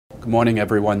Good morning,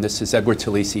 everyone. This is Ed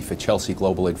Talisse for Chelsea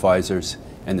Global Advisors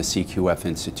and the CQF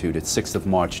Institute. It's 6th of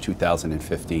March,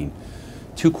 2015.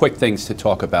 Two quick things to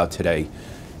talk about today.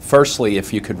 Firstly,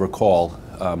 if you could recall,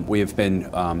 we have been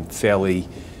fairly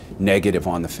negative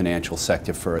on the financial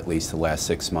sector for at least the last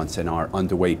 6 months, and our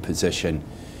underweight position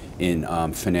in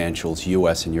financials,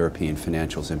 U.S. and European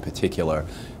financials in particular,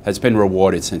 has been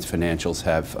rewarded since financials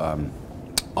have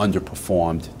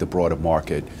underperformed the broader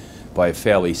market by a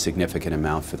fairly significant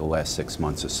amount for the last 6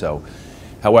 months or so.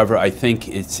 However, I think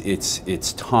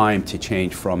it's time to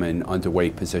change from an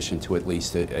underweight position to at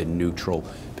least a neutral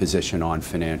position on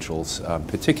financials,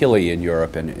 particularly in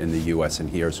Europe and in the U.S.,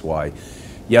 and here's why.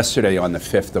 Yesterday, on the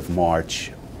 5th of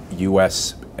March,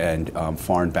 U.S. and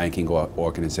foreign banking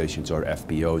organizations, or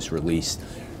FBOs, released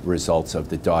results of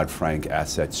the Dodd-Frank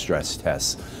asset stress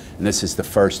tests. And this is the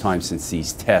first time since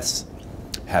these tests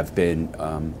have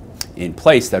been in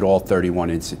place that all 31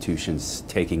 institutions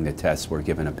taking the tests were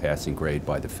given a passing grade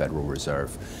by the Federal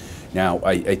Reserve. Now,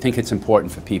 I think it's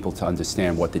important for people to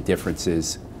understand what the difference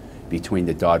is between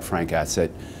the Dodd-Frank asset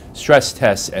stress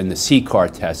tests and the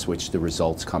CCAR tests, which the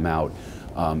results come out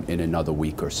in another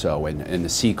week or so. And the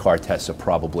CCAR tests are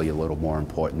probably a little more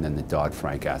important than the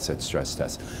Dodd-Frank asset stress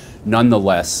tests.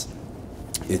 Nonetheless,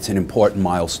 it's an important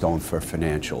milestone for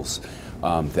financials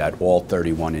that all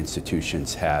 31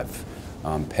 institutions have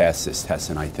pass this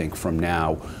test, and I think from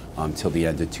now till the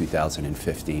end of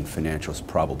 2015, financials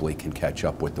probably can catch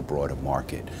up with the broader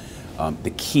market. The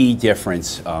key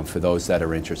difference for those that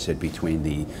are interested between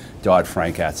the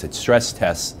Dodd-Frank asset stress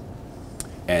tests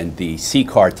and the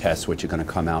CCAR tests, which are going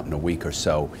to come out in a week or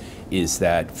so, is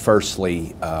that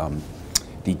firstly,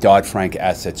 the Dodd-Frank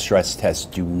asset stress tests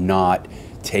do not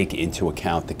take into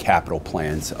account the capital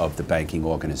plans of the banking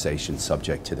organization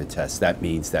subject to the test. That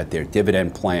means that their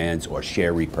dividend plans or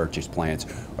share repurchase plans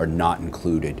are not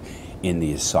included in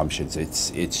the assumptions.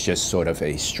 It's just sort of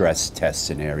a stress test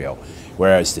scenario.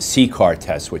 Whereas the CCAR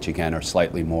tests, which again are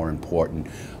slightly more important,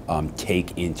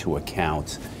 take into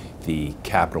account the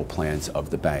capital plans of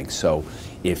the bank. So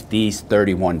if these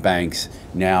 31 banks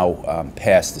now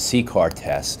pass the CCAR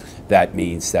test, that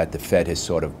means that the Fed has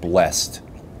sort of blessed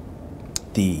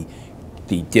the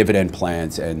dividend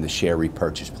plans and the share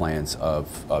repurchase plans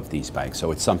of these banks.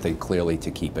 So it's something clearly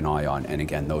to keep an eye on. And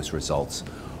again, those results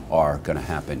are going to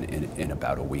happen in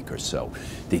about a week or so.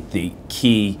 The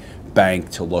key bank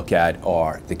to look at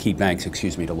are, the key banks,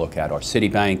 to look at are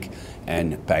Citibank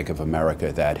and Bank of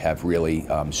America that have really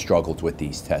struggled with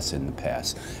these tests in the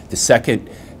past. The second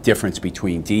difference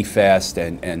between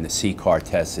DFAST and the CCAR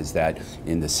test is that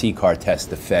in the CCAR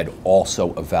test, the Fed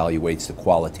also evaluates the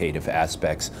qualitative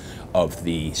aspects of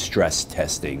the stress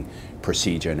testing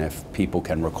procedure. And if people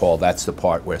can recall, that's the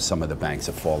part where some of the banks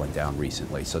have fallen down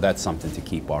recently. So that's something to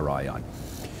keep our eye on.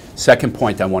 Second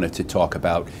point I wanted to talk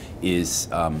about is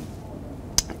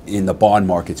in the bond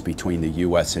markets between the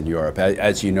U.S. and Europe.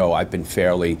 As you know, I've been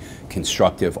fairly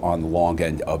constructive on the long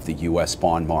end of the U.S.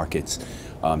 bond markets,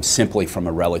 simply from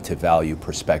a relative value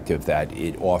perspective, that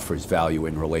it offers value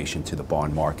in relation to the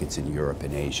bond markets in Europe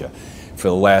and Asia. For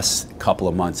the last couple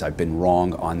of months, I've been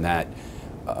wrong on that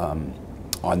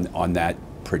on that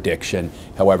prediction.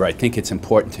 However, I think it's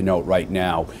important to note right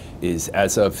now is,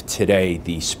 as of today,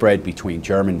 the spread between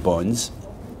German bunds,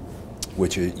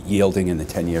 which are yielding in the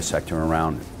 10-year sector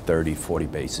around 30, 40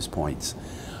 basis points,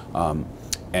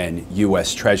 and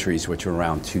U.S. Treasuries, which are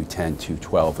around 210,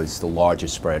 212, is the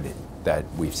largest spread that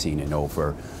we've seen in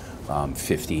over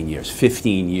 15 years.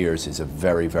 15 years is a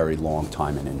very, very long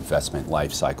time in investment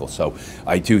life cycle. So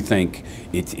I do think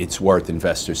it's worth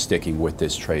investors sticking with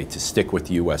this trade, to stick with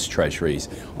U.S. Treasuries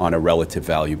on a relative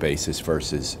value basis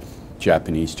versus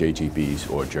Japanese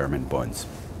JGBs or German bunds.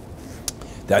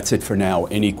 That's it for now.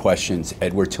 Any questions?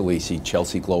 Edward Talisse,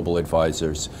 Chelsea Global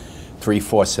Advisors,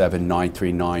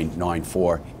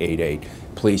 347-939-9488.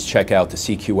 Please check out the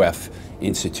CQF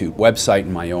Institute website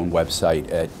and my own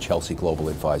website at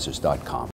chelseaglobaladvisors.com.